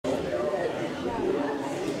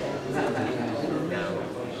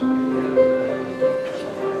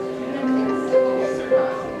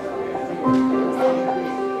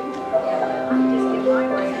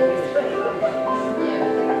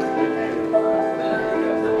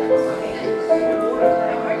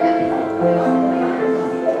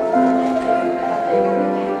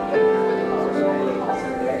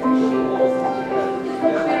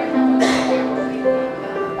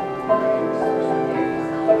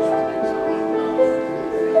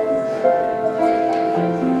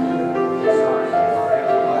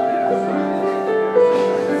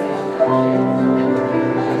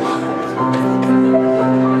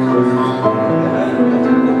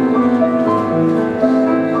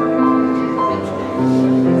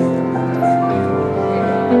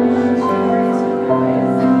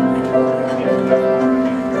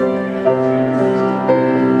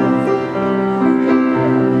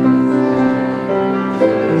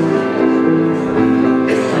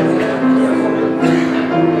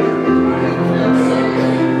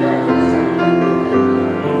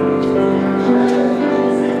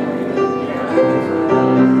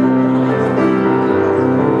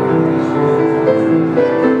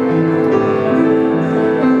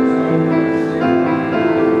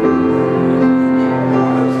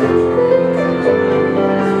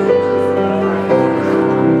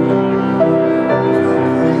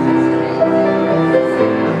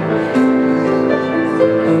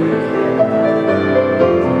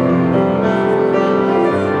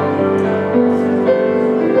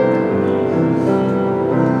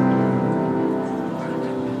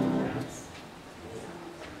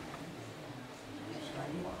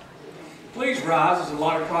Please rise as the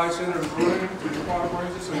light of Christ enters the room. The choir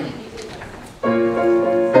brings us in.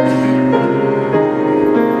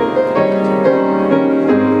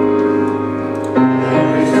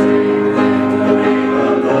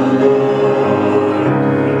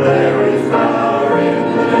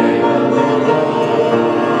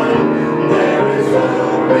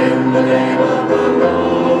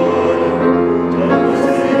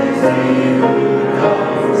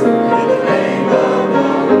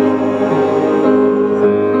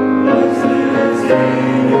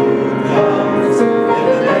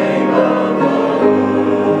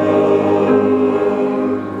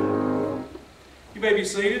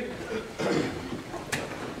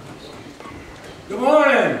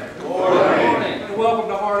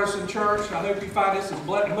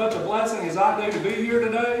 Much a blessing as I do to be here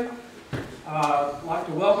today. I'd like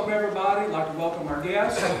to welcome everybody. I'd like to welcome our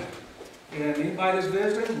guests. And anybody that's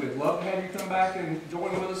visiting, we'd love to have you come back and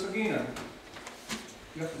join with us again.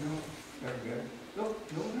 You have to know. There we go. No.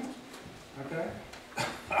 Okay.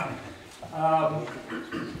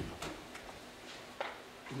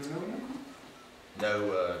 Is there no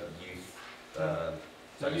youth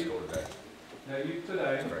Sunday school today. No youth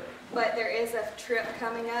today. But there is a trip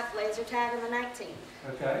coming up, laser tag on the 19th.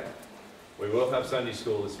 Okay. We will have Sunday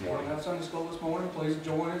school this morning. We'll have Sunday school this morning. Please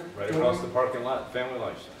join it. Right across the parking lot, Family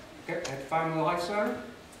Life Center. Okay, at the Family Life Center.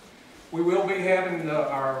 We will be having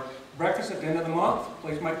our breakfast at the end of the month.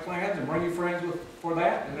 Please make plans and bring your friends for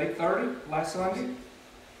that at 8:30 last Sunday.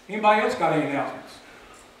 Anybody else got any announcements?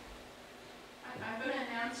 I'm going to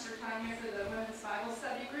announce your time here for the Women's Bible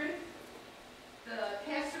Study Group. The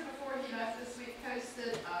pastor, before he left this week,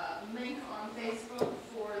 posted a link on Facebook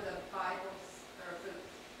for the Bibles, or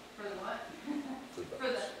for the what? For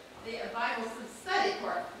the Bible study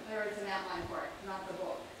part. There is an outline part, not the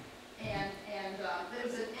book. And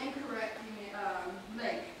there's an incorrect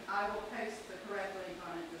link. I will post the correct link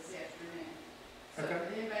on it this afternoon. So okay.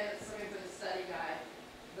 If anybody that's looking for the study guide,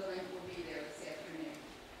 the link will be there this afternoon.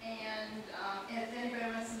 And if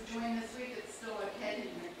anybody wants to join this week, it's still okay.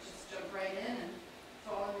 You can just jump right in and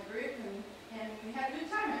fall in the group, and we had a good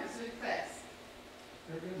time. It was a good class.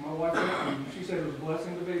 Very good. My wife, she said it was a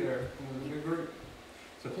blessing to be there. It was a good group.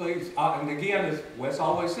 So please, and again, as Wes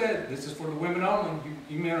always said, this is for the women only.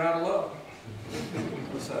 You men are out of luck.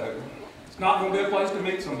 So it's not going to be a place to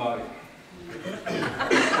meet somebody.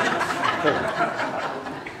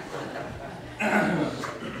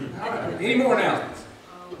 Any more announcements?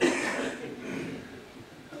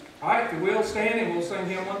 All right, if you will, stand and we'll sing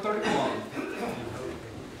hymn 131.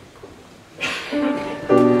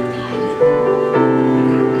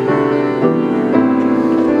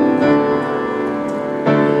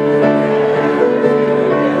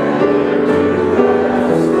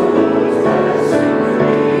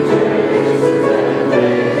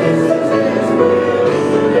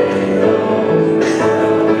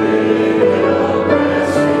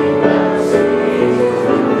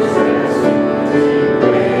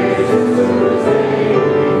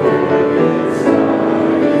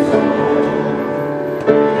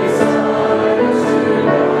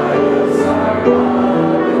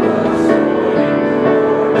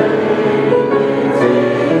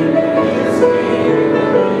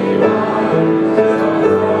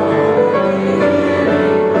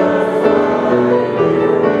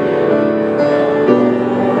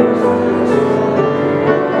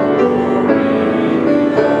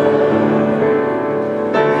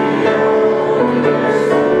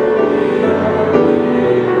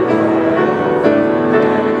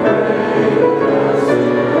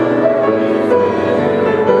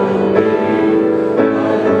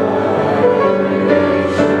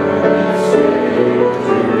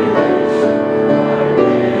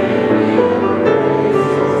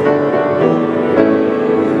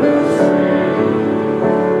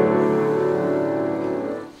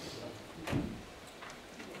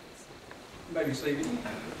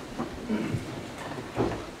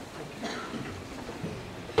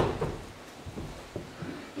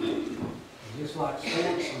 Just like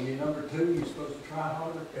sports, when you're number 2, you're supposed to try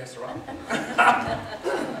harder. That's right.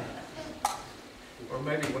 Or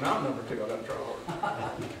maybe when I'm number 2, I got to try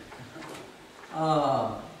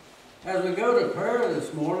harder. As we go to prayer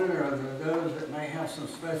this morning, or there those that may have some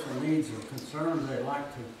special needs or concerns they'd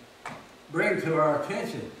like to bring to our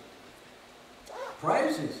attention,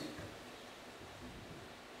 praises.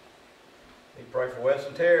 You pray for Wes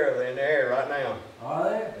and Tara. They're in the air right now. Are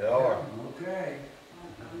they? They are. Okay.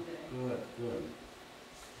 Good, good.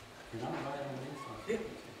 Can I write on this? If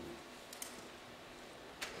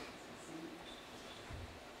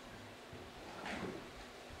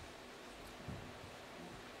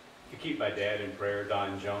you keep my dad in prayer,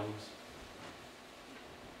 Don Jones.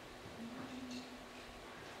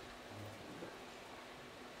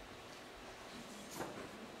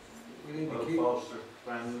 Keep- Foster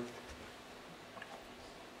family.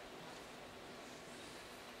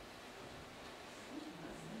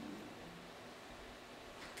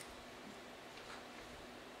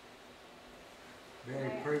 Betty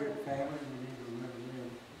Pruitt family, we need to remember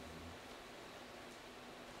them.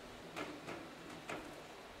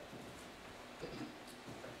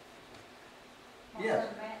 My Yes.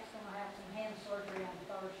 son Matt's gonna have some hand surgery on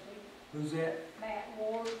Thursday. Who's that? Matt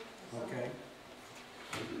Ward. so- Okay.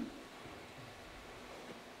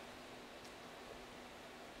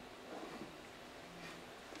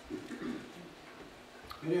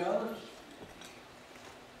 Any others?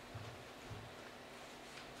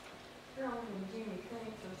 Carol and Jimmy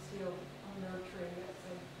Coombs are still on their trip,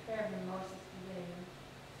 so traveling nurses to them.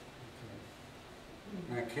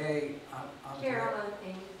 Now, Kay, I'm. Carolyn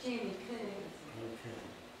and Jimmy Coombs. Okay.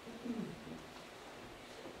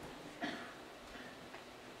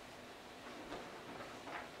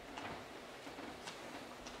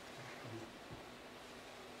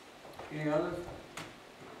 Any others?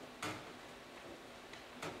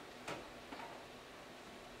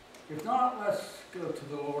 If not, let's go to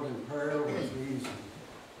the Lord in prayer with these.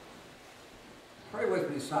 Pray with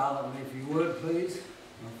me silently if you would, please.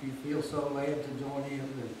 If you feel so led to join in,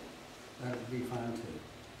 then that would be fine too.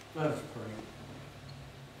 Let us pray.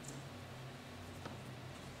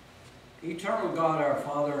 Eternal God, our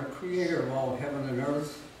Father, creator of all heaven and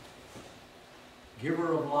earth,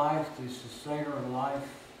 giver of life, the sustainer of life,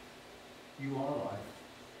 you are life.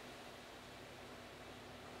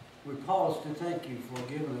 We pause to thank you for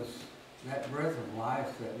giving us that breath of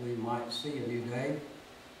life that we might see a new day.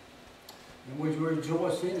 And we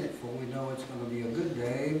rejoice in it, for we know it's going to be a good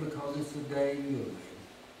day because it's the day you have made.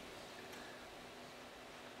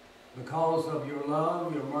 Because of your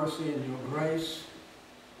love, your mercy, and your grace,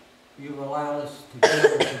 you've allowed us to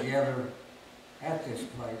gather together at this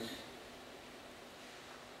place.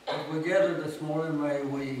 As we gather this morning, may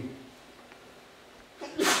we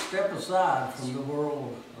step aside from the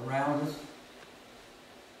world around us.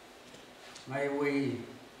 May we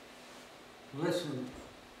listen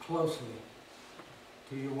closely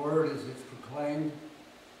to your word as it's proclaimed,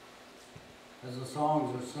 as the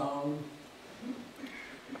songs are sung,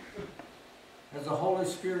 as the Holy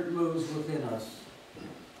Spirit moves within us.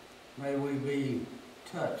 May we be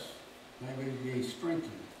touched. May we be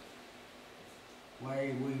strengthened.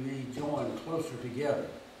 May we be joined closer together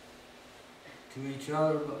to each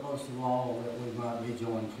other, but most of all, that we might be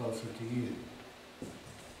joined closer to you.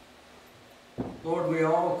 Lord, we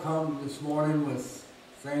all come this morning with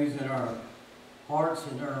things in our hearts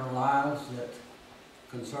and in our lives that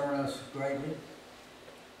concern us greatly.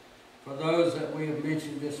 For those that we have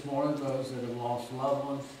mentioned this morning, those that have lost loved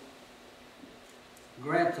ones,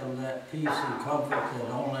 grant them that peace and comfort that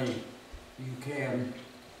only you can.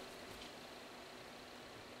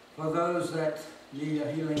 For those that need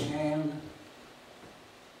a healing hand,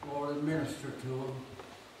 Lord, administer to them.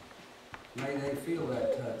 May they feel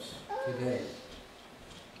that touch today.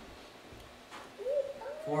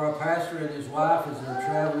 For our pastor and his wife as they're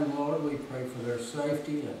traveling, Lord, we pray for their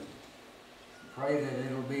safety and pray that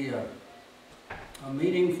it'll be a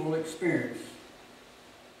meaningful experience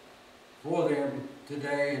for them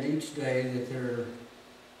today and each day that they're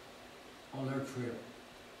on their trip.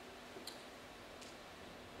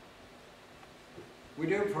 We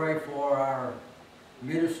do pray for our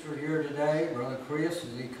minister here today, Brother Chris,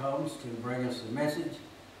 as he comes to bring us a message.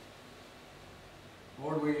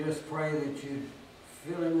 Lord, we just pray that you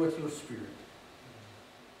fill him with your Spirit.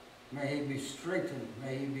 May he be strengthened.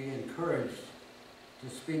 May he be encouraged to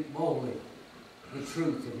speak boldly the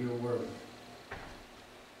truth of your word.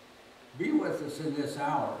 Be with us in this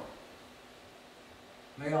hour.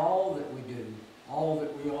 May all that we do, all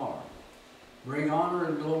that we are, bring honor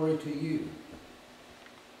and glory to you.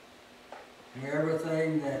 May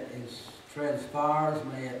everything that transpires,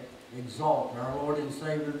 may it exalt our Lord and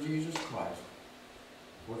Savior Jesus Christ.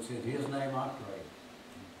 For it's in his name I pray.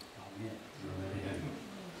 Amen.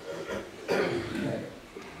 Okay.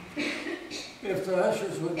 If the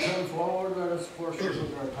ushers would come forward, let us worship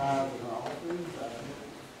with our tithes and offerings.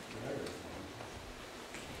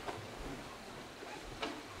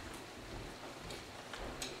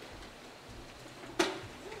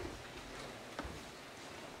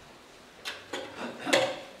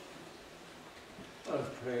 Let's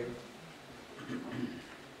pray.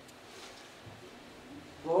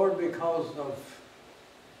 Lord, because of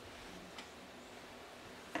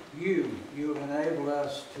you have enabled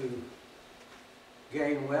us to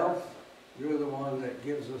gain wealth. You're the one that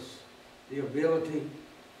gives us the ability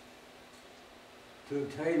to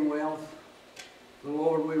obtain wealth. But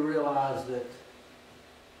Lord, we realize that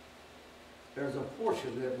there's a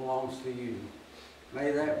portion that belongs to you.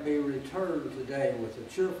 May that be returned today with a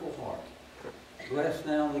cheerful heart. Bless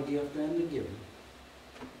now the gift and the giver.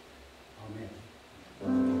 Amen.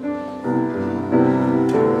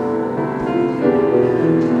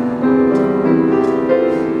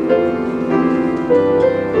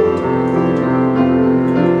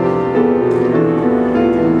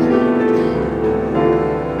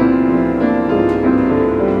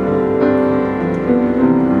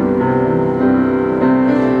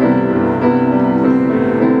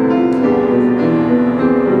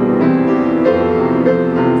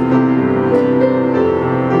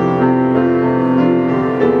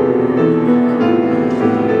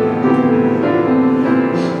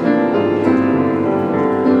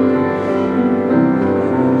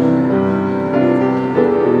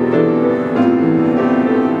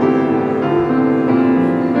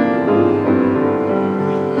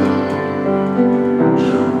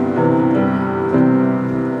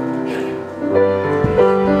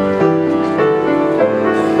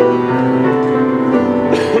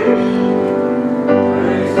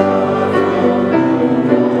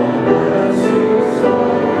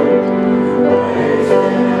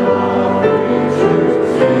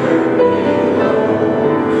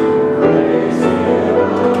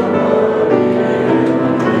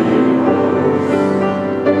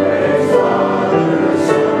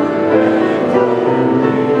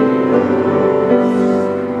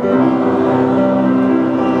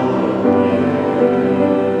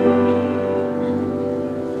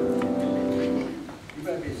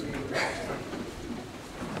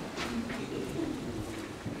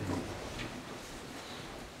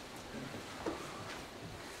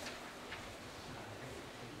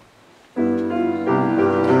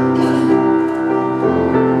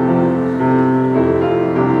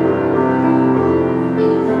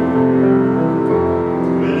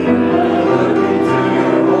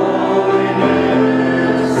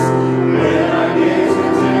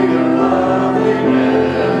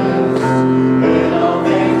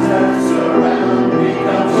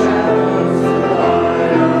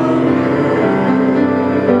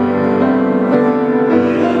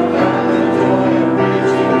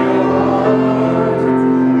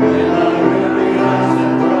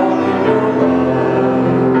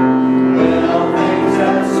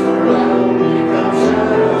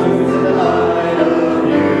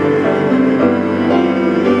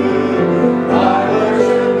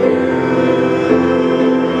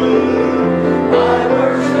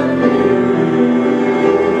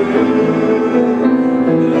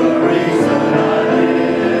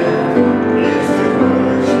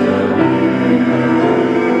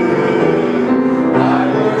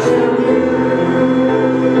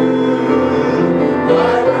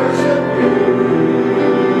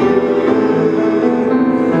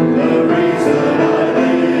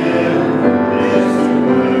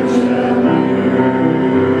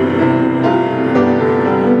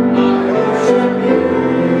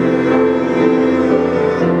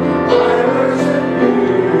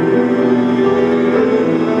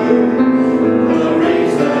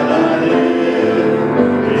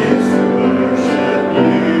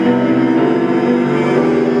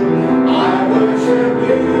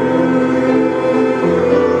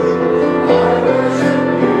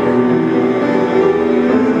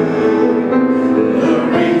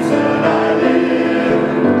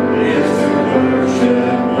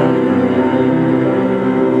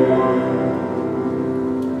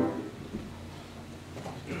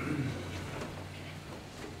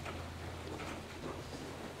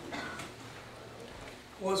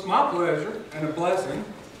 Well, it's my pleasure and a blessing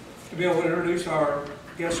to be able to introduce our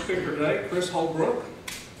guest speaker today, Chris Holbrook.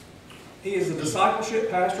 He is the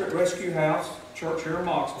discipleship pastor at Rescue House Church here in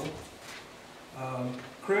Moxville.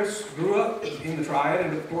 Chris grew up in the Triad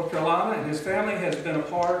in North Carolina, and his family has been a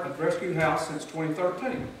part of Rescue House since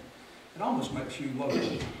 2013. It almost makes you local.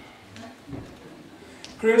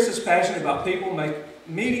 Chris is passionate about people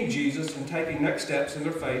meeting Jesus and taking next steps in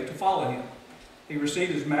their faith to follow him. He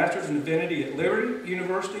received his master's in divinity at Liberty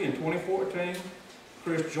University in 2014.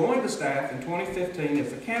 Chris joined the staff in 2015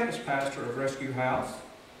 as the campus pastor of Rescue House,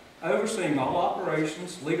 overseeing all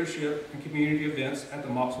operations, leadership, and community events at the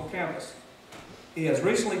Moxville campus. He has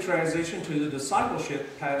recently transitioned to the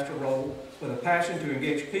discipleship pastor role with a passion to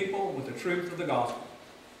engage people with the truth of the gospel.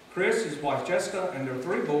 Chris, his wife Jessica, and their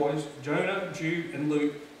 3 boys, Jonah, Jude, and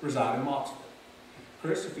Luke, reside in Moxville.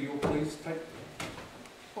 Chris, if you'll please take the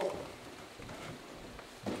pulpit.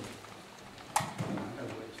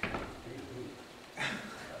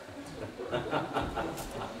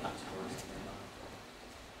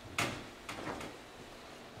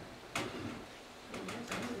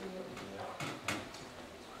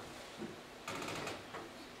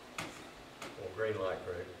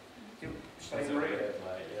 Same red.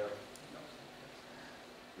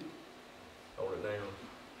 Hold it down.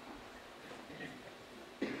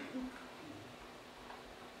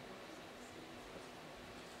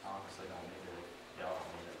 Honestly, don't need it. Y'all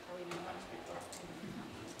don't need it.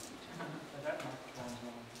 That microphone's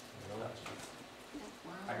on.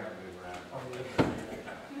 I gotta move around. Oh, yeah.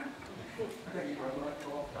 I think you probably like to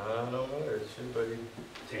go off. I don't know, it should be.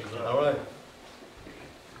 All right.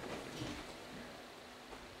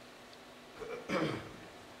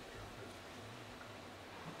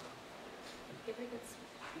 Give it a good smell.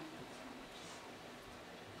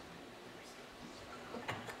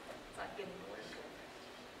 It's like getting the work.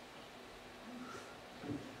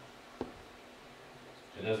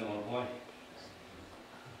 It doesn't want to play.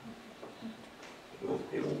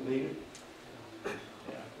 It won't need it. Yeah.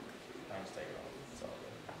 I'll just take it off. It's all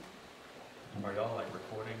good. Are y'all like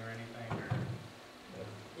recording or anything? Or?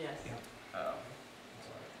 Yes. Oh.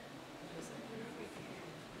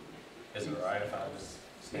 Is it alright if I just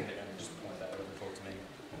stand there and just point that over towards me?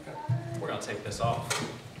 Okay. We're gonna take this off.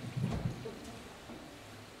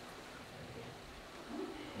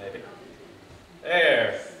 Maybe.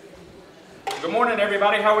 There. Good morning,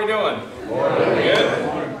 everybody. How are we doing? Good morning.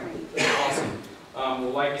 Good. Awesome.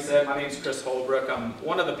 Well, like you said, my name is Chris Holbrook. I'm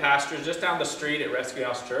one of the pastors just down the street at Rescue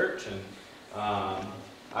House Church, and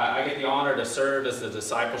I get the honor to serve as the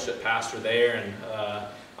discipleship pastor there. And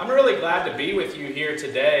I'm really glad to be with you here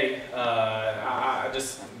today. I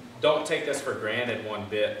just don't take this for granted one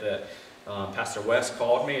bit that Pastor West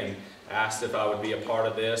called me and asked if I would be a part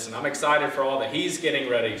of this, and I'm excited for all that he's getting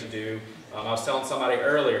ready to do. I was telling somebody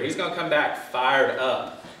earlier, he's going to come back fired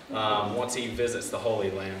up once he visits the Holy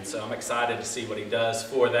Land, so I'm excited to see what he does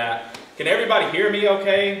for that. Can everybody hear me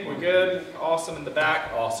okay? We're good? Awesome in the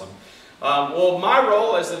back? Awesome. Well, my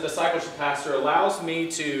role as a discipleship pastor allows me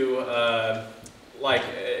to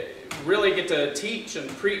really get to teach and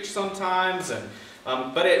preach sometimes, and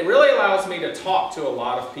but it really allows me to talk to a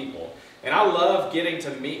lot of people. And I love getting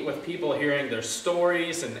to meet with people, hearing their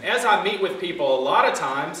stories. And as I meet with people, a lot of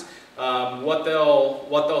times what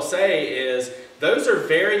they'll say is, those are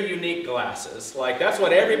very unique glasses. Like, that's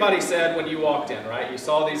what everybody said when you walked in, right? You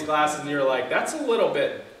saw these glasses and you're like, that's a little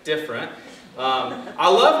bit different. I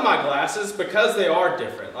love my glasses because they are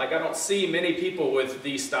different. Like, I don't see many people with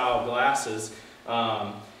these style glasses.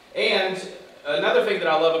 And another thing that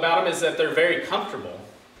I love about them is that they're very comfortable.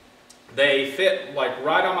 They fit like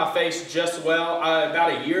right on my face just well. I,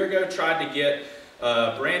 about a year ago, tried to get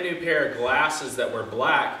a brand new pair of glasses that were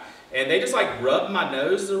black, and they just like rubbed my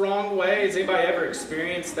nose the wrong way. Has anybody ever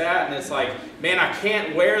experienced that? And it's like, man, I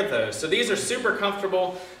can't wear those. So these are super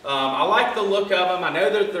comfortable. I like the look of them. I know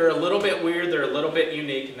that they're a little bit weird. They're a little bit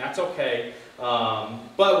unique, and that's okay. But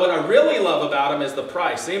what I really love about them is the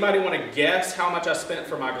price. Anybody want to guess how much I spent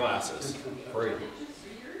for my glasses? Free.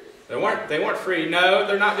 They weren't free. No,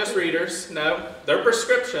 they're not just readers. No, they're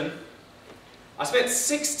prescription. I spent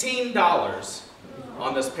 $16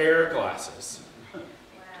 on this pair of glasses.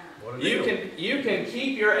 You can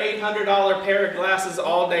keep your $800 pair of glasses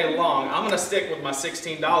all day long. I'm going to stick with my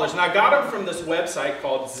 $16. And I got them from this website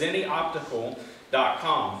called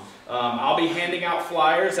zennyoptical.com. I'll be handing out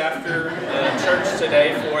flyers after church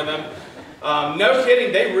today for them. No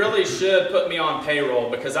kidding, they really should put me on payroll,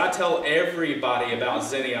 because I tell everybody about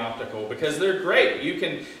Zenny Optical because they're great. You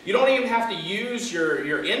don't even have to use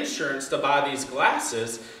your insurance to buy these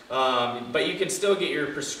glasses, but you can still get your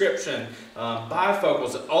prescription,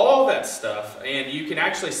 bifocals, all that stuff, and you can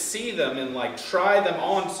actually see them and like try them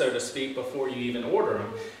on, so to speak, before you even order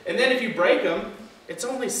them. And then if you break them, it's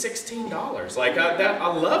only $16. Like I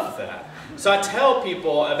love that. So I tell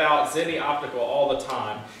people about Zenny Optical all the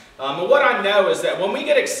time. What I know is that when we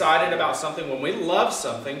get excited about something, when we love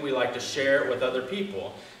something, we like to share it with other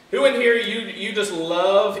people. Who in here, you just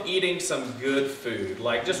love eating some good food?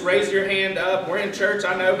 Like, just raise your hand up. We're in church,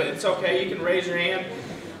 I know, but it's okay. You can raise your hand.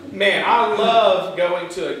 Man, I love going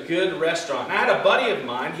to a good restaurant. And I had a buddy of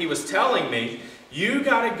mine, he was telling me, you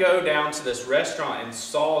got to go down to this restaurant in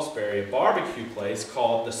Salisbury, a barbecue place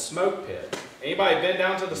called the Smoke Pit. Anybody been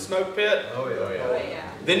down to the Smoke Pit? Oh, yeah. Oh,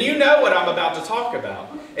 yeah. Then you know what I'm about to talk about.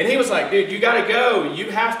 And he was like, dude, you got to go.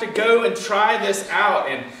 You have to go and try this out.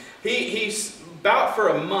 And he's about for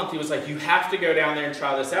a month, he was like, you have to go down there and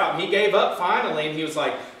try this out. And he gave up finally, and he was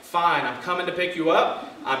like, fine, I'm coming to pick you up.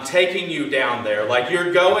 I'm taking you down there. Like,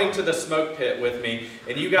 you're going to the Smoke Pit with me,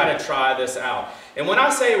 and you got to try this out. And when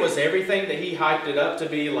I say it was everything that he hyped it up to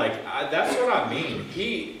be, like, that's what I mean.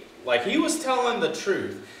 He was telling the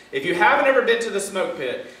truth. If you haven't ever been to the Smoke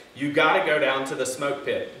Pit, you got to go down to the smoke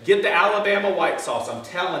pit. Get the Alabama white sauce. I'm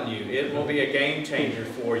telling you, it will be a game changer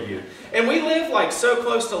for you. And we live like so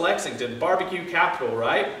close to Lexington, barbecue capital,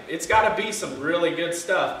 right? It's got to be some really good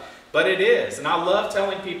stuff, but it is. And I love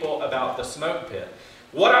telling people about the smoke pit.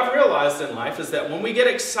 What I've realized in life is that when we get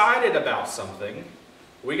excited about something,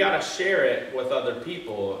 we got to share it with other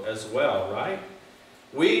people as well, right?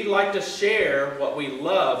 We like to share what we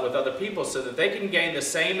love with other people so that they can gain the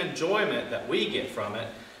same enjoyment that we get from it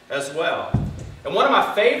as well. And one of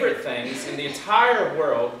my favorite things in the entire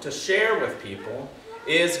world to share with people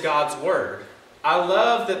is God's Word. I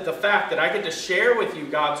love the fact that I get to share with you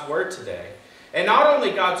God's Word today. And not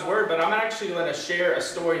only God's Word, but I'm actually going to share a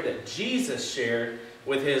story that Jesus shared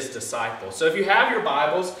with his disciples. So if you have your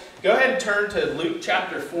Bibles, go ahead and turn to Luke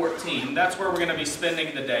chapter 14. That's where we're going to be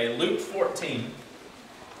spending the day, Luke 14.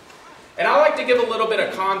 And I like to give a little bit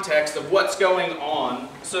of context of what's going on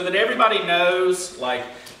so that everybody knows, like,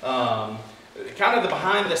 kind of the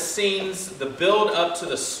behind the scenes, the build up to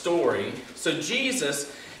the story. So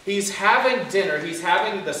Jesus, he's having dinner, he's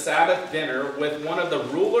having the Sabbath dinner with one of the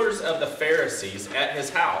rulers of the Pharisees at his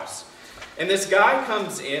house. And this guy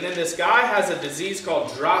comes in, and this guy has a disease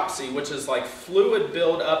called dropsy, which is like fluid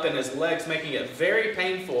build up in his legs, making it very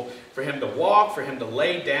painful for him to walk, for him to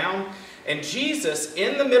lay down. And Jesus,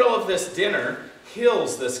 in the middle of this dinner,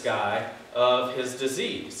 heals this guy of his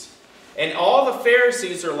disease. And all the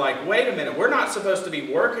Pharisees are like, wait a minute, we're not supposed to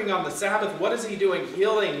be working on the Sabbath. What is he doing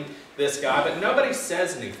healing this guy? But nobody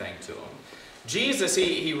says anything to him. Jesus,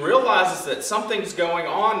 he realizes that something's going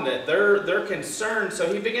on, that they're concerned,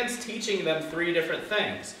 so he begins teaching them three different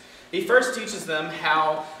things. He first teaches them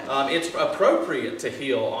how it's appropriate to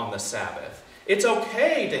heal on the Sabbath. It's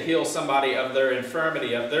okay to heal somebody of their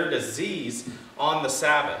infirmity, of their disease on the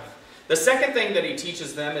Sabbath. The second thing that he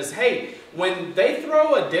teaches them is, hey, when they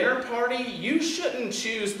throw a dinner party, you shouldn't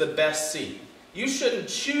choose the best seat. You shouldn't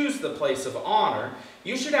choose the place of honor.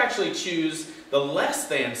 You should actually choose the less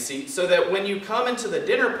than seat so that when you come into the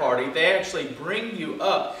dinner party, they actually bring you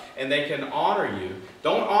up and they can honor you.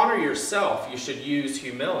 Don't honor yourself. You should use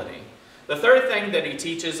humility. The third thing that he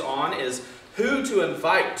teaches on is who to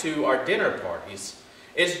invite to our dinner parties.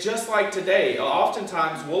 It's just like today.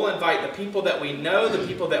 Oftentimes we'll invite the people that we know, the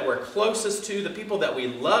people that we're closest to, the people that we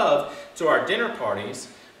love to our dinner parties.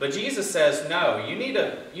 But Jesus says, no, you need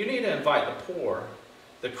to invite the poor,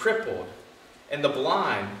 the crippled, and the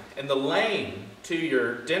blind, and the lame to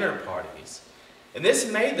your dinner parties. And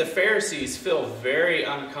this made the Pharisees feel very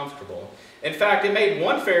uncomfortable. In fact, it made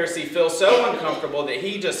one Pharisee feel so uncomfortable that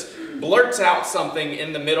he just blurts out something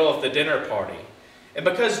in the middle of the dinner party. And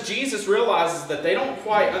because Jesus realizes that they don't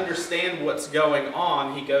quite understand what's going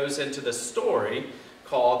on, he goes into the story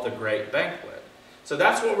called the Great Banquet. So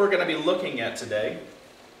that's what we're going to be looking at today.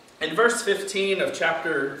 In verse 15 of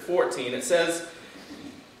chapter 14, it says,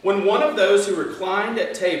 when one of those who reclined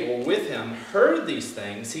at table with him heard these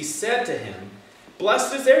things, he said to him,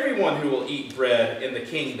 blessed is everyone who will eat bread in the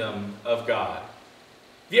kingdom of God.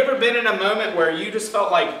 Have you ever been in a moment where you just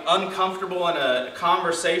felt like uncomfortable in a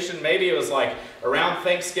conversation? Maybe it was like around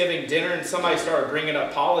Thanksgiving dinner and somebody started bringing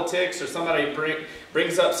up politics, or somebody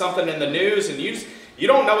brings up something in the news and you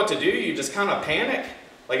don't know what to do. You just kind of panic.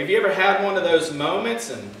 Like, have you ever had one of those moments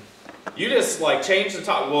and you just like change the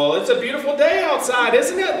topic? Well, it's a beautiful day outside,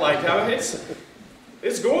 isn't it? Like, I mean,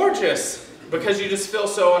 it's gorgeous, because you just feel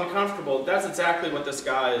so uncomfortable. That's exactly what this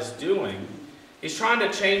guy is doing. He's trying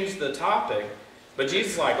to change the topic, but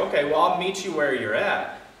Jesus is like, okay, well, I'll meet you where you're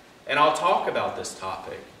at, and I'll talk about this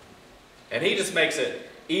topic. And he just makes it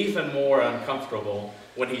even more uncomfortable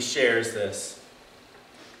when he shares this.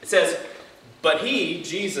 It says, but he,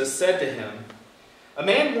 Jesus, said to him, a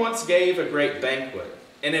man once gave a great banquet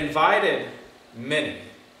and invited many.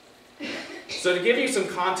 So to give you some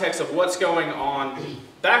context of what's going on,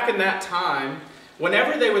 back in that time,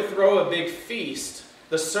 whenever they would throw a big feast,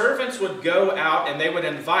 the servants would go out and they would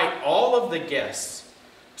invite all of the guests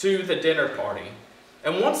to the dinner party.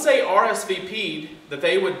 And once they RSVP'd that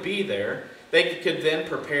they would be there, they could then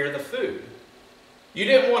prepare the food. You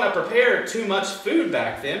didn't want to prepare too much food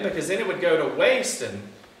back then, because then it would go to waste, and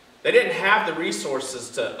they didn't have the resources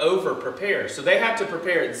to over-prepare. So they had to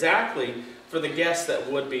prepare exactly for the guests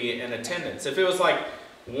that would be in attendance. If it was like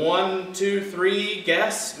 1, 2, 3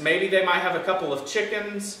 guests, maybe they might have a couple of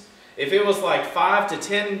chickens. If it was like 5 to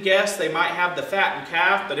 10 guests, they might have the fattened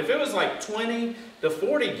calf. But if it was like 20 to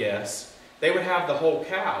 40 guests, they would have the whole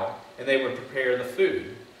cow and they would prepare the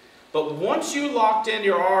food. But once you locked in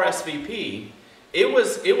your RSVP, it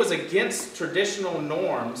was against traditional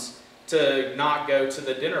norms to not go to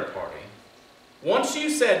the dinner party. Once you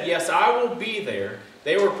said, yes, I will be there,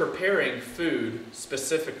 they were preparing food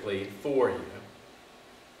specifically for you.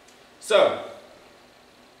 So,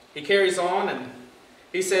 he carries on and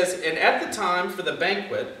he says, and at the time for the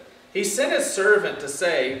banquet, he sent his servant to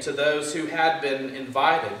say to those who had been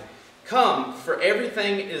invited, come, for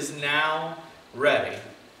everything is now ready.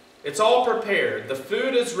 It's all prepared. The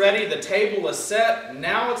food is ready. The table is set.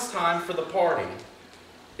 Now it's time for the party.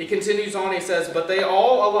 He continues on. He says, but they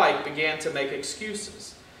all alike began to make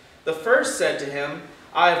excuses. The first said to him,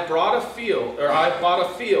 I have bought a field,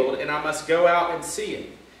 and I must go out and see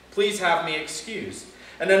it. Please have me excused.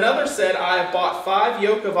 And another said, I have bought 5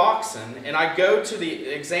 yoke of oxen, and I go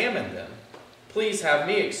to examine them. Please have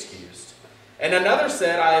me excused. And another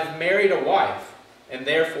said, I have married a wife, and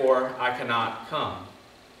therefore I cannot come.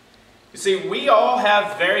 You see, we all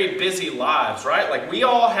have very busy lives, right? Like, we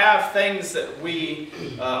all have things that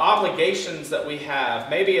obligations that we have.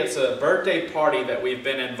 Maybe it's a birthday party that we've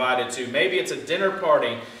been invited to. Maybe it's a dinner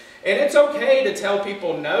party. And it's okay to tell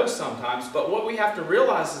people no sometimes, but what we have to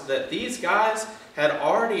realize is that these guys had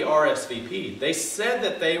already RSVP'd. They said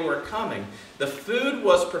that they were coming. The food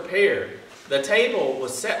was prepared. The table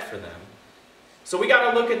was set for them. So we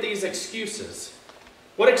got to look at these excuses.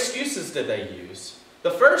 What excuses did they use?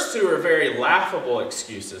 The first two are very laughable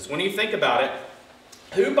excuses. When you think about it,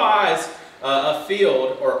 who buys a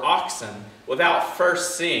field or oxen without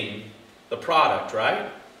first seeing the product,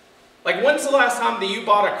 right? Like, when's the last time that you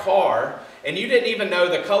bought a car and you didn't even know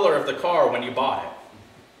the color of the car when you bought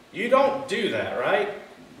it? You don't do that, right?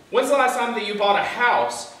 When's the last time that you bought a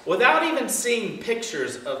house without even seeing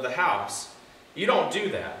pictures of the house? You don't do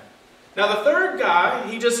that. Now, the third guy,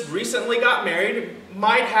 he just recently got married,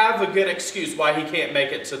 might have a good excuse why he can't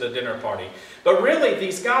make it to the dinner party. But really,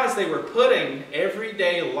 these guys, they were putting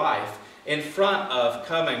everyday life in front of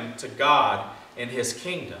coming to God and His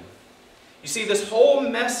kingdom. You see, this whole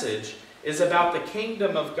message is about the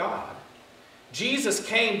kingdom of God. Jesus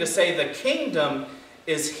came to say the kingdom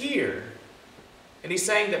is here. And He's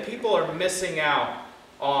saying that people are missing out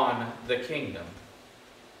on the kingdom.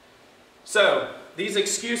 So, these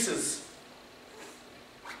excuses,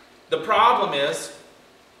 the problem is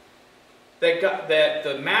that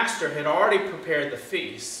the master had already prepared the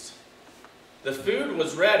feast. The food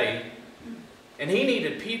was ready, and he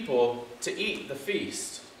needed people to eat the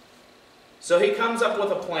feast. So he comes up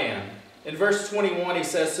with a plan. In verse 21, he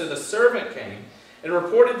says, so the servant came and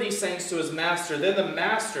reported these things to his master. Then the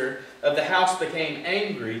master of the house became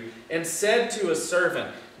angry and said to his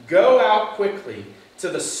servant, go out quickly to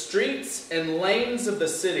the streets and lanes of the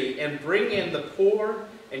city and bring in the poor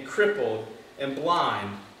and crippled and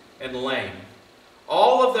blind and lame.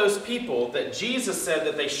 All of those people that Jesus said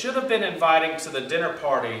that they should have been inviting to the dinner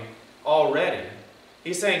party already.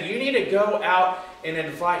 He's saying you need to go out and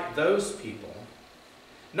invite those people.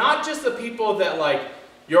 Not just the people that like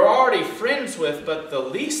you're already friends with, but the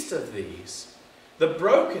least of these. The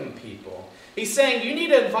broken people. He's saying you need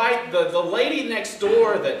to invite the lady next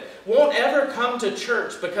door that won't ever come to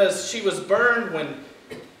church because she was burned when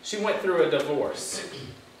she went through a divorce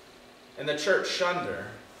and the church shunned her.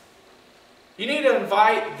 You need to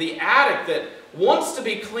invite the addict that wants to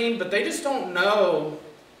be clean, but they just don't know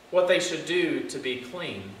what they should do to be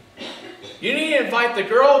clean. You need to invite the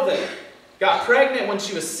girl that got pregnant when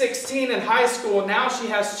she was 16 in high school, and now she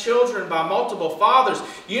has children by multiple fathers.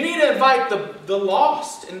 You need to invite the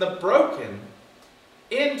lost and the broken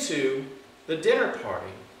into the dinner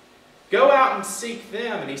party. Go out and seek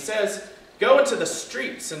them. And he says, go into the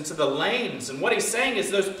streets, into the lanes. And what he's saying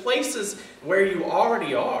is those places where you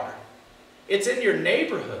already are. It's in your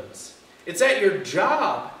neighborhoods. It's at your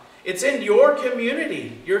job. It's in your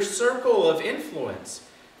community, your circle of influence.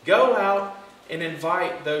 Go out and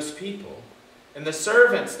invite those people. And the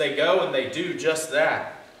servants, they go and they do just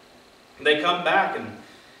that. They come back and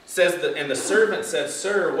the servant says,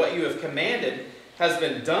 sir, what you have commanded has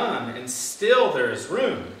been done, and still there is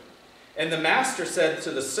room. And the master said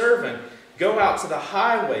to the servant, go out to the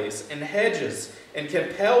highways and hedges and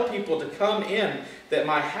compel people to come in, that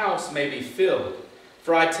my house may be filled.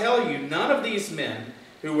 For I tell you, none of these men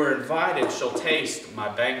who were invited shall taste my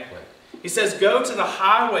banquet. He says, go to the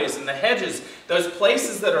highways and the hedges, those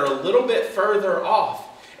places that are a little bit further off,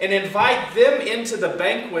 and invite them into the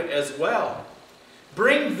banquet as well.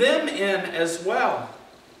 Bring them in as well.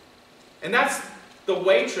 And that's the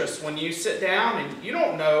waitress when you sit down and you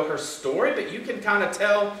don't know her story, but you can kind of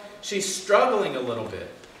tell she's struggling a little bit.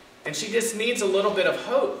 And she just needs a little bit of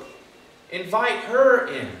hope. Invite her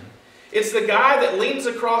in. It's the guy that leans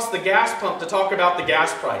across the gas pump to talk about the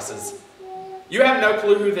gas prices. You have no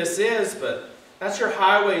clue who this is, but that's your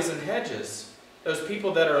highways and hedges. those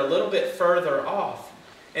people that are a little bit further off,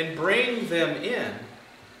 and bring them in.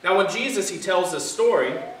 Now when Jesus, he tells this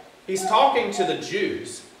story, he's talking to the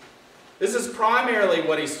Jews. This is primarily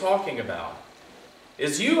what he's talking about.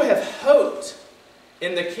 Is you have hoped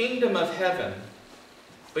in the kingdom of heaven,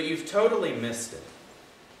 but you've totally missed it.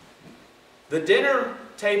 The dinner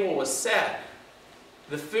table was set.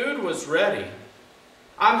 The food was ready.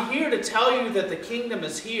 I'm here to tell you that the kingdom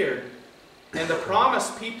is here, and the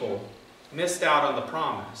promised people missed out on the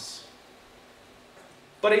promise.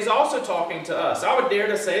 But he's also talking to us. I would dare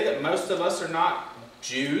to say that most of us are not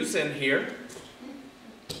Jews in here.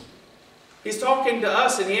 He's talking to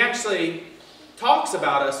us, and he actually talks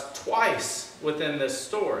about us twice within this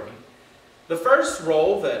story. The first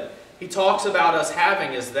role that he talks about us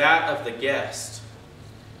having is that of the guest.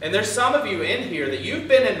 And there's some of you in here that you've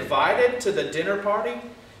been invited to the dinner party.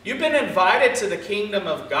 You've been invited to the kingdom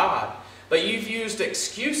of God, but you've used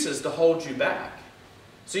excuses to hold you back.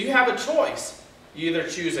 So you have a choice. You either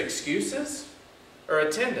choose excuses or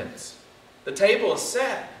attendance. The table is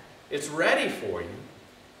set. It's ready for you.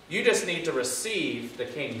 You just need to receive the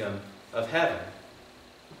kingdom of heaven.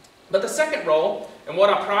 But the second role, and what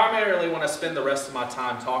I primarily want to spend the rest of my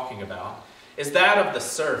time talking about, is that of the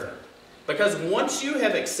servant. Because once you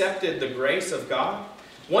have accepted the grace of God,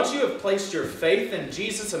 once you have placed your faith in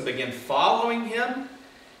Jesus and begin following Him,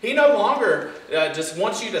 He no longer just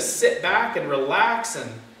wants you to sit back and relax and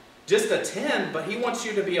just attend, but He wants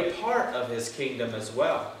you to be a part of His kingdom as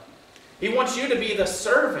well. He wants you to be the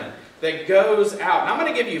servant that goes out. And I'm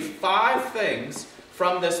going to give you 5 things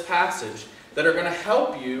from this passage that are going to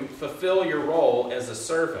help you fulfill your role as a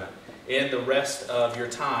servant in the rest of your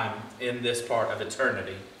time in this part of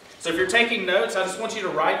eternity. So if you're taking notes, I just want you to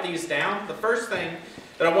write these down. The first thing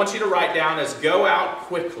that I want you to write down is go out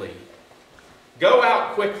quickly. Go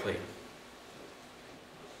out quickly.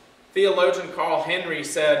 Theologian Carl Henry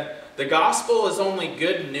said, "The gospel is only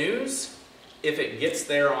good news if it gets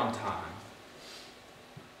there on time."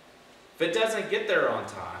 If it doesn't get there on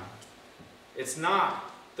time, it's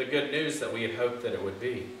not the good news that we had hoped that it would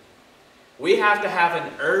be. We have to have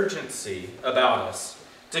an urgency about us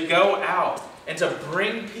to go out and to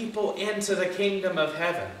bring people into the kingdom of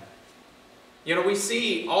heaven. You know, we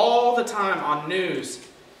see all the time on news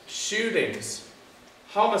shootings,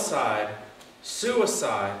 homicide,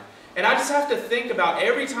 suicide. And I just have to think about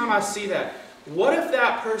every time I see that, what if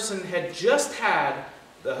that person had just had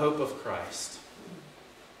the hope of Christ?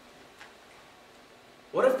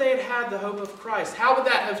 What if they had had the hope of Christ? How would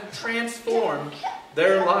that have transformed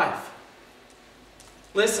their life?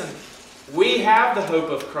 Listen, we have the hope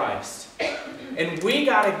of Christ. And we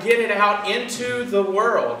got to get it out into the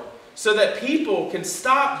world so that people can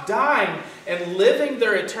stop dying and living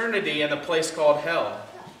their eternity in a place called hell.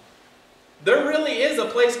 There really is a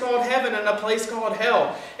place called heaven and a place called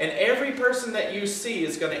hell. And every person that you see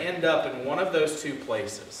is going to end up in one of those 2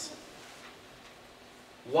 places.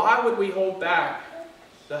 Why would we hold back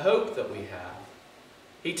the hope that we have?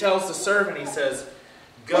 He tells the servant, he says,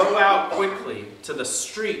 "Go out quickly to the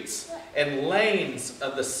streets and lanes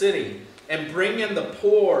of the city and bring in the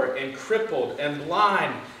poor and crippled and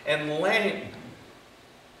blind and lame."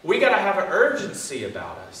 We got to have an urgency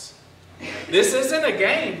about us. This isn't a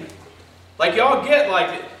game. Like y'all get,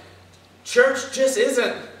 like, church just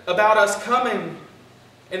isn't about us coming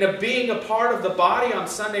and being a part of the body on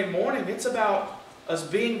Sunday morning. It's about us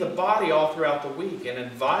being the body all throughout the week and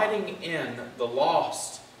inviting in the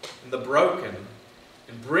lost and the broken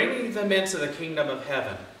and bringing them into the kingdom of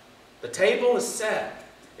heaven. The table is set.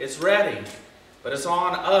 It's ready. But it's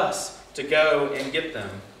on us to go and get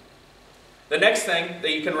them. The next thing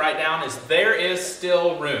that you can write down is there is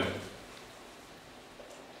still room.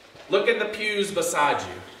 Look at the pews beside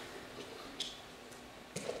you.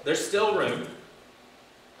 There's still room.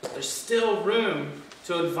 There's still room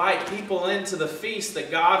to invite people into the feast that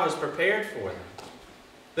God has prepared for them.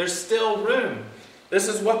 There's still room. This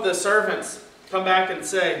is what the servants come back and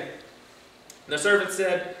say. The servant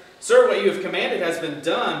said, "Sir, what you have commanded has been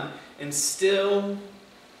done, and still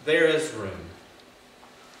there is room."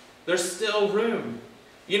 There's still room.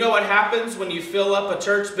 You know what happens when you fill up a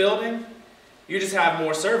church building? You just have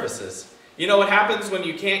more services. You know what happens when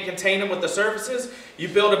you can't contain them with the services? You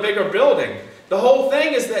build a bigger building. The whole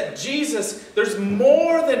thing is that Jesus, there's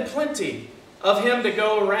more than plenty of Him to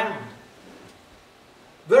go around.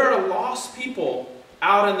 There are lost people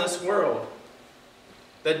out in this world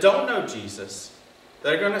that don't know Jesus,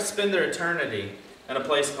 that are going to spend their eternity in a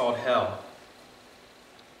place called hell.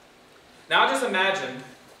 Now just imagine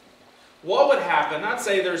what would happen. I'd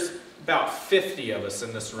say there's about 50 of us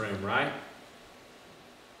in this room, right?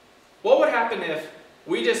 What would happen if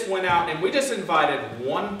we just went out and we just invited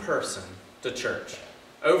one person to church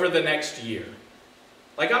over the next year.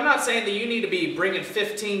 Like, I'm not saying that you need to be bringing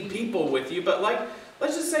 15 people with you, but like,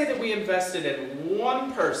 let's just say that we invested in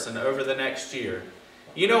one person over the next year.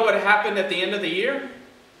 You know what happened at the end of the year?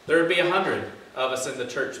 There would be 100 of us in the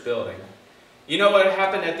church building. You know what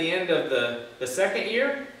happened at the end of the second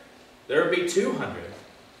year? There would be 200.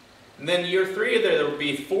 And then year 3, there would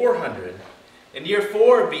be 400. In year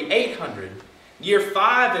 4, it would be 800. Year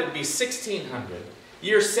 5, it would be 1,600.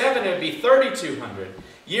 Year 7, it would be 3,200.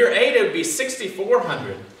 Year 8, it would be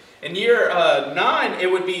 6,400. In year 9,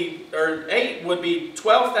 it would be, or 8 would be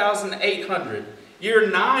 12,800. Year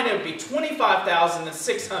 9, it would be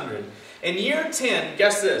 25,600. In year 10,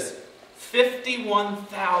 guess this,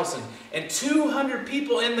 51,200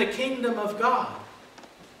 people in the kingdom of God.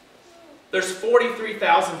 There's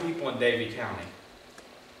 43,000 people in Davie County.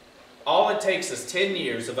 All it takes is 10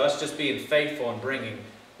 years of us just being faithful and bringing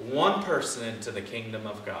one person into the kingdom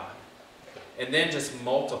of God. And then just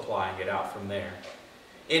multiplying it out from there.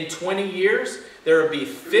 In 20 years, there will be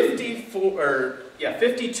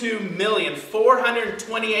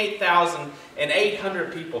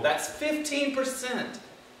 52,428,800 people. That's 15%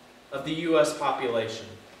 of the U.S. population.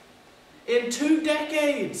 In 2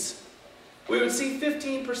 decades, we would see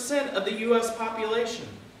 15% of the U.S. population.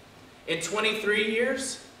 In 23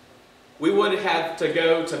 years, we would have to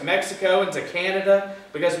go to Mexico and to Canada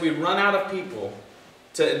because we'd run out of people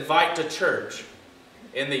to invite to church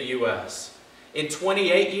in the U.S. In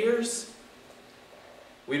 28 years,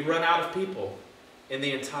 we'd run out of people in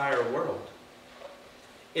the entire world.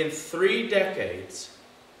 In 3 decades,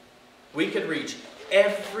 we could reach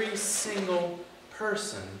every single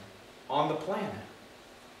person on the planet.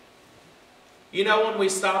 You know when we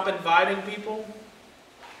stop inviting people?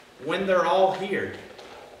 When they're all here.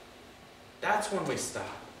 That's when we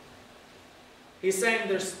stop. He's saying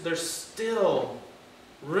there's still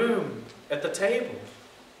room at the table.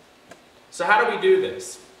 So how do we do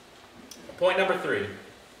this? Point number 3.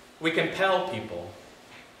 We compel people.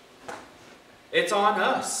 It's on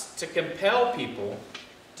us to compel people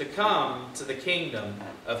to come to the kingdom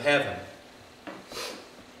of heaven.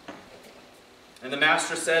 And the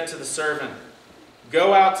master said to the servant,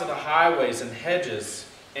 "Go out to the highways and hedges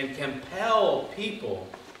and compel people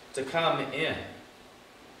to come in."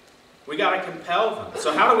 We got to compel them.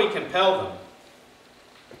 So how do we compel them?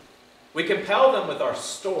 We compel them with our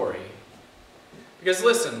story. Because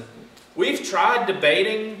listen, we've tried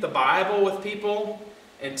debating the Bible with people,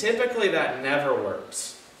 and typically that never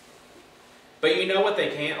works. But you know what they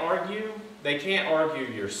can't argue? They can't argue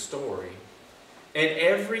your story. And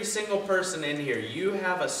every single person in here, you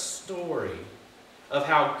have a story of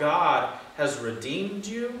how God has redeemed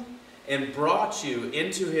you and brought you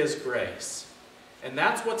into His grace. And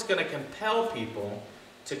that's what's going to compel people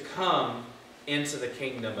to come into the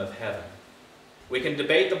kingdom of heaven. We can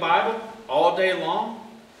debate the Bible all day long.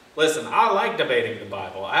 Listen, I like debating the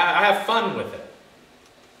Bible. I have fun with it.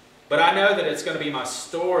 But I know that it's going to be my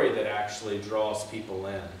story that actually draws people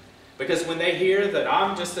in. Because when they hear that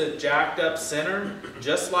I'm just a jacked up sinner,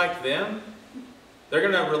 just like them, they're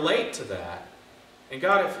going to relate to that. And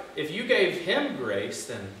God, if you gave him grace,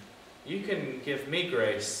 then you can give me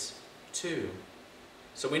grace too.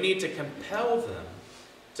 So we need to compel them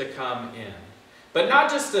to come in. But not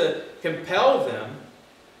just to compel them,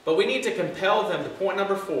 but we need to compel them to point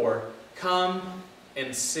number 4, come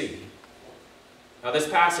and see. Now this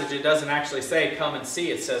passage, it doesn't actually say come and see,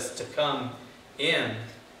 it says to come in.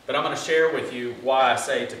 But I'm going to share with you why I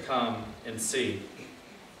say to come and see.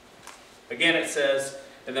 Again it says,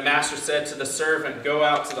 "And the master said to the servant, go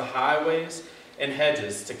out to the highways and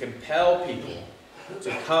hedges to compel people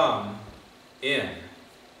to come in."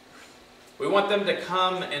 We want them to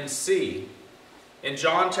come and see. In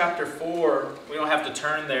John chapter 4, we don't have to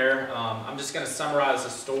turn there. I'm just going to summarize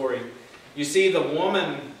the story. You see the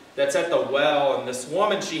woman that's at the well, and this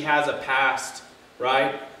woman, she has a past,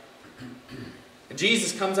 right? And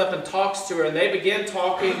Jesus comes up and talks to her, and they begin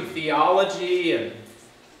talking theology and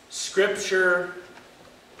scripture.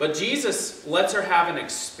 But Jesus lets her have an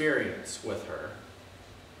experience with her.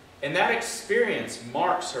 And that experience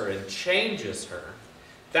marks her and changes her.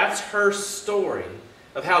 That's her story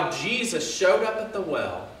of how Jesus showed up at the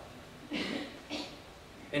well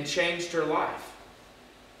and changed her life.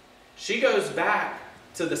 She goes back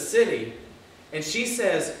to the city and she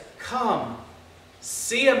says, "Come,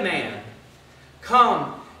 see a man.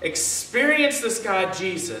 Come, experience this guy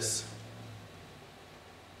Jesus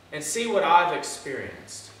and see what I've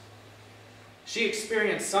experienced." She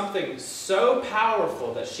experienced something so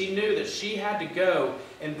powerful that she knew that she had to go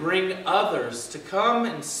and bring others to come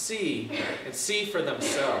and see for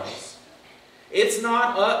themselves. It's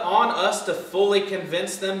not on us to fully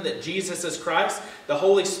convince them that Jesus is Christ. The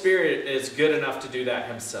Holy Spirit is good enough to do that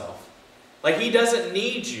himself. Like, he doesn't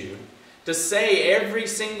need you to say every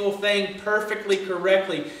single thing perfectly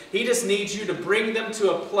correctly. He just needs you to bring them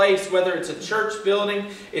to a place, whether it's a church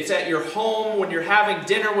building, it's at your home when you're having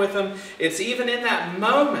dinner with them, it's even in that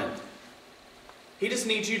moment. He just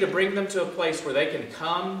needs you to bring them to a place where they can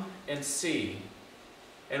come and see.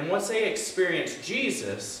 And once they experience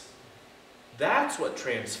Jesus, that's what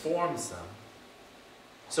transforms them.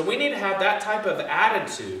 So we need to have that type of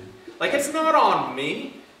attitude. Like, it's not on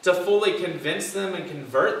me to fully convince them and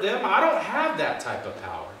convert them. I don't have that type of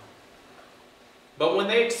power. But when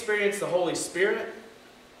they experience the Holy Spirit,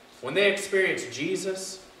 when they experience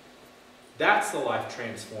Jesus, that's the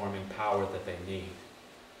life-transforming power that they need.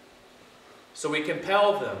 So we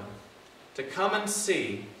compel them to come and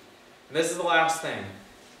see, and this is the last thing,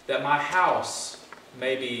 that my house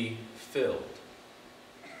may be filled.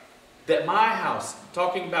 That my house,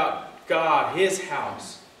 talking about God, his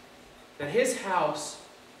house, that his house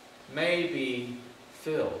may be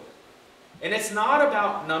filled. And it's not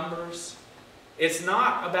about numbers. It's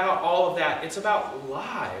not about all of that. It's about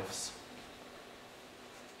lives.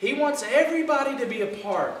 He wants everybody to be a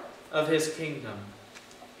part of his kingdom.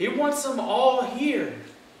 He wants them all here.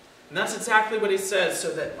 And that's exactly what he says,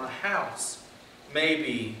 so that my house may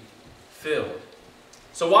be filled.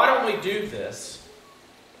 So why don't we do this?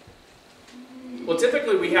 Well,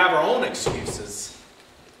 typically we have our own excuses.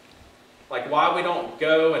 Like why we don't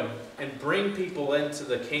go and bring people into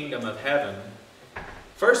the kingdom of heaven.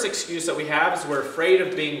 First excuse that we have is we're afraid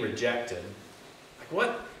of being rejected.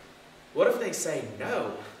 Like what if they say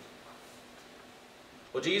no?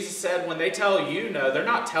 Well, Jesus said when they tell you no, they're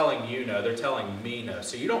not telling you no, they're telling me no.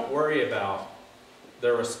 So you don't worry about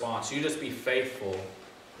their response. You just be faithful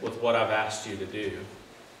with what I've asked you to do.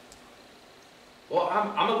 Well,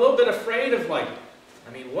 I'm a little bit afraid of what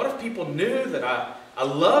if people knew that I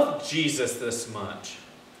love Jesus this much?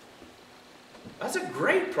 That's a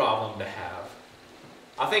great problem to have.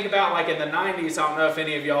 I think about in the 90s, I don't know if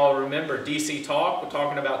any of y'all remember DC Talk. We're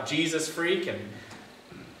talking about Jesus Freak. And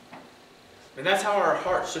that's how our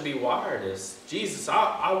hearts should be wired is, Jesus,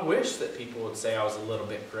 I wish that people would say I was a little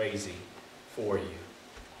bit crazy for you.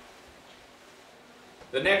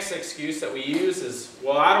 The next excuse that we use is,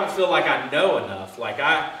 well, I don't feel like I know enough.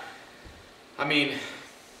 I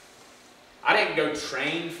didn't go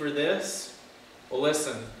train for this. Well,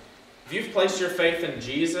 listen, if you've placed your faith in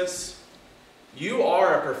Jesus, you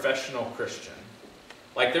are a professional Christian.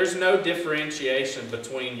 There's no differentiation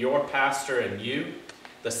between your pastor and you.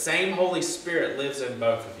 The same Holy Spirit lives in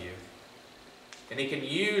both of you. And he can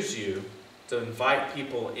use you to invite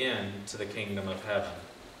people into the kingdom of heaven.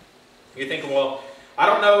 You think, well, I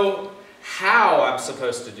don't know how I'm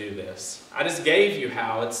supposed to do this. I just gave you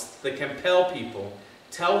how. It's to compel people.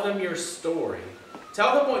 Tell them your story.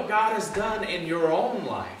 Tell them what God has done in your own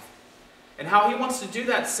life and how he wants to do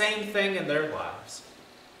that same thing in their lives.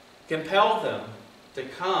 Compel them to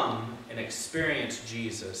come and experience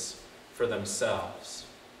Jesus for themselves.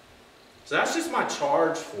 So that's just my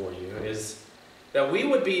charge for you, is that we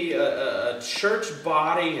would be a church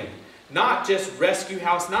body, and not just Rescue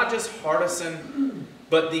House, not just Hardison,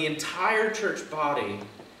 but the entire church body.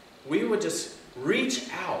 We would just reach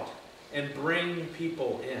out and bring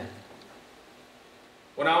people in.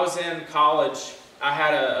 When I was in college, I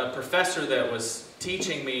had a professor that was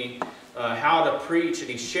teaching me how to preach, and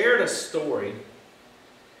he shared a story.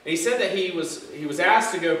 And he said that he was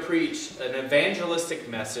asked to go preach an evangelistic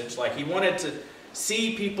message, like he wanted to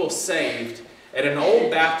see people saved at an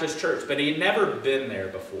old Baptist church, but he'd never been there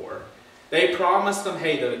before. They promised him,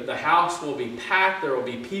 hey, the house will be packed, there will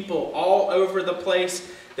be people all over the place.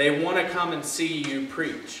 They want to come and see you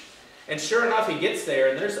preach. And sure enough, he gets there,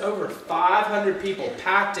 and there's over 500 people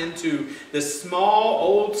packed into this small,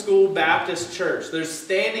 old-school Baptist church. There's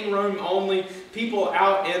standing room only, people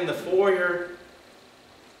out in the foyer.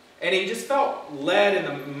 And he just felt led in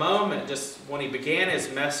the moment, just when he began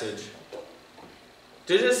his message,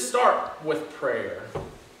 to just start with prayer.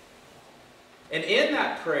 And in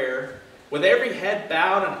that prayer, with every head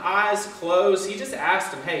bowed and eyes closed, he just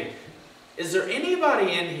asked him, hey, is there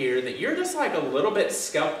anybody in here that you're just a little bit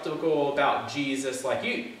skeptical about Jesus?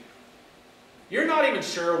 You're not even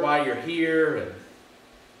sure why you're here, and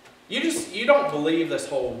you don't believe this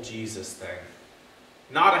whole Jesus thing.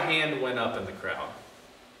 Not a hand went up in the crowd.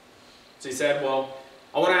 So he said, well,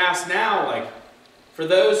 I want to ask now, for for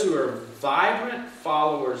those who are vibrant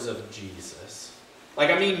followers of Jesus. Like,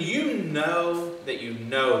 I mean, you know that you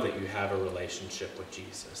have a relationship with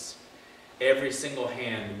Jesus. Every single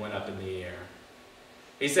hand went up in the air.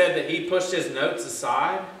 He said that he pushed his notes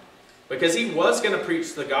aside because he was going to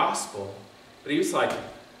preach the gospel. But he was like,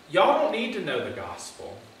 y'all don't need to know the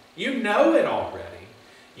gospel. You know it already.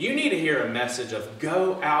 You need to hear a message of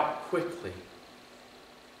go out quickly.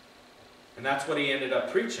 And that's what he ended up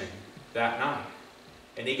preaching that night.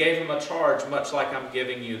 And he gave him a charge much like I'm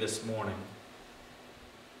giving you this morning.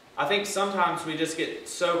 I think sometimes we just get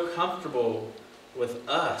so comfortable with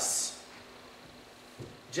us,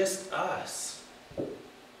 just us,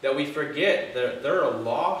 that we forget that there are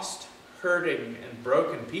lost, hurting, and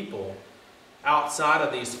broken people outside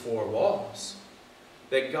of these four walls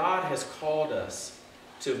that God has called us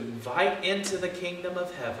to invite into the kingdom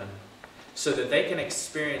of heaven so that they can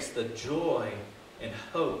experience the joy and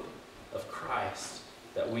hope of Christ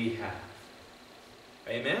that we have.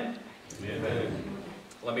 Amen? Amen.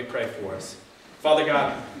 Let me pray for us. Father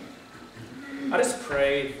God, I just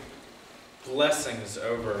pray blessings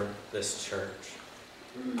over this church.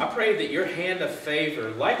 I pray that your hand of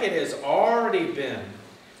favor, like it has already been,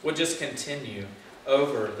 would just continue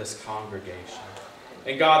over this congregation.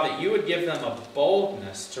 And God, that you would give them a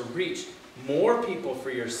boldness to reach more people for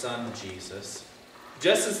your Son, Jesus.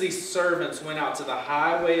 Just as these servants went out to the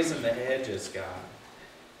highways and the hedges, God,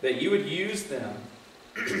 that you would use them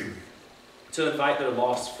to invite their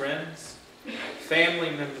lost friends, family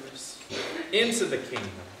members into the kingdom.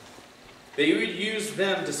 That you would use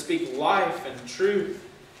them to speak life and truth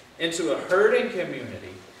into a hurting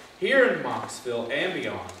community here in Moxville and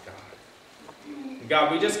beyond, God. And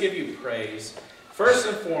God, we just give you praise, first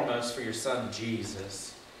and foremost for your Son,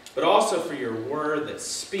 Jesus, but also for your word that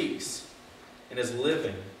speaks and is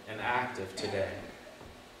living and active today.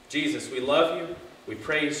 Jesus, we love you, we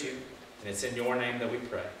praise you, and it's in your name that we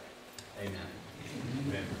pray. Amen.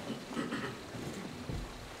 Amen.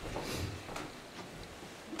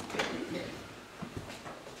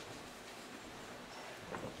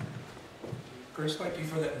 Chris, thank you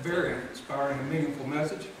for that very inspiring and meaningful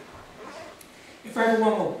message. If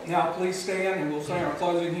everyone will now please stand and we'll sing our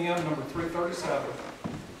closing hymn, number 337.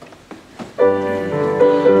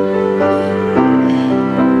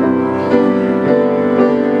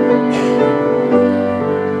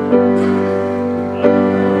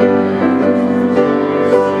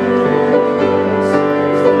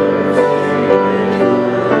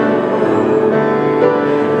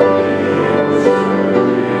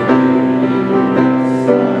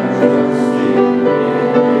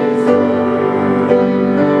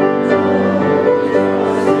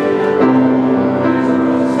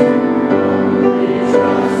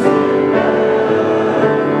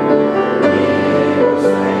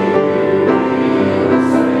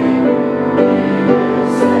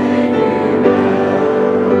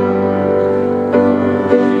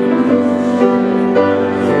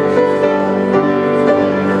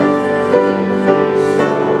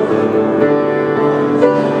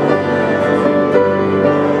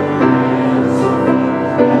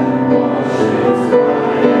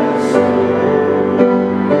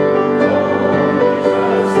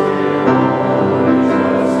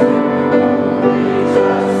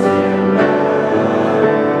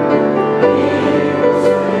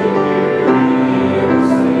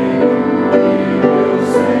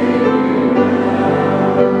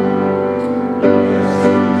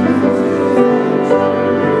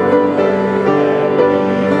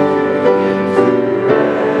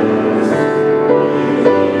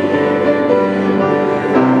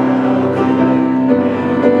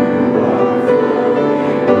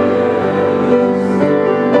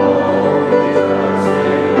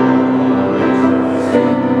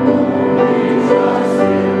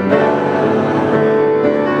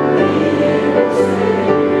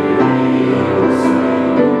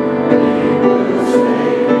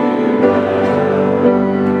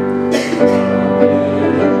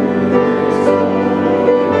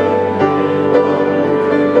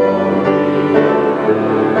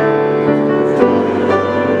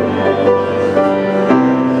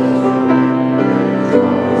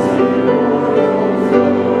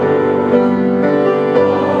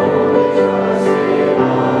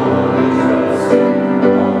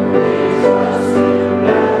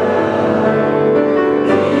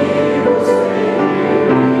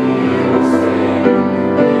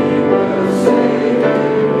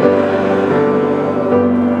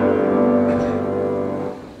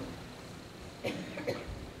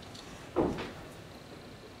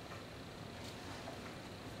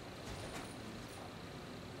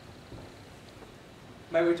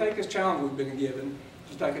 May we take this challenge we've been given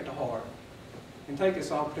to take it to heart and take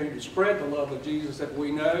this opportunity to spread the love of Jesus that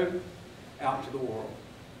we know out to the world.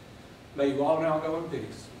 May you all now go in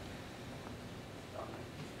peace.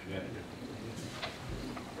 Amen.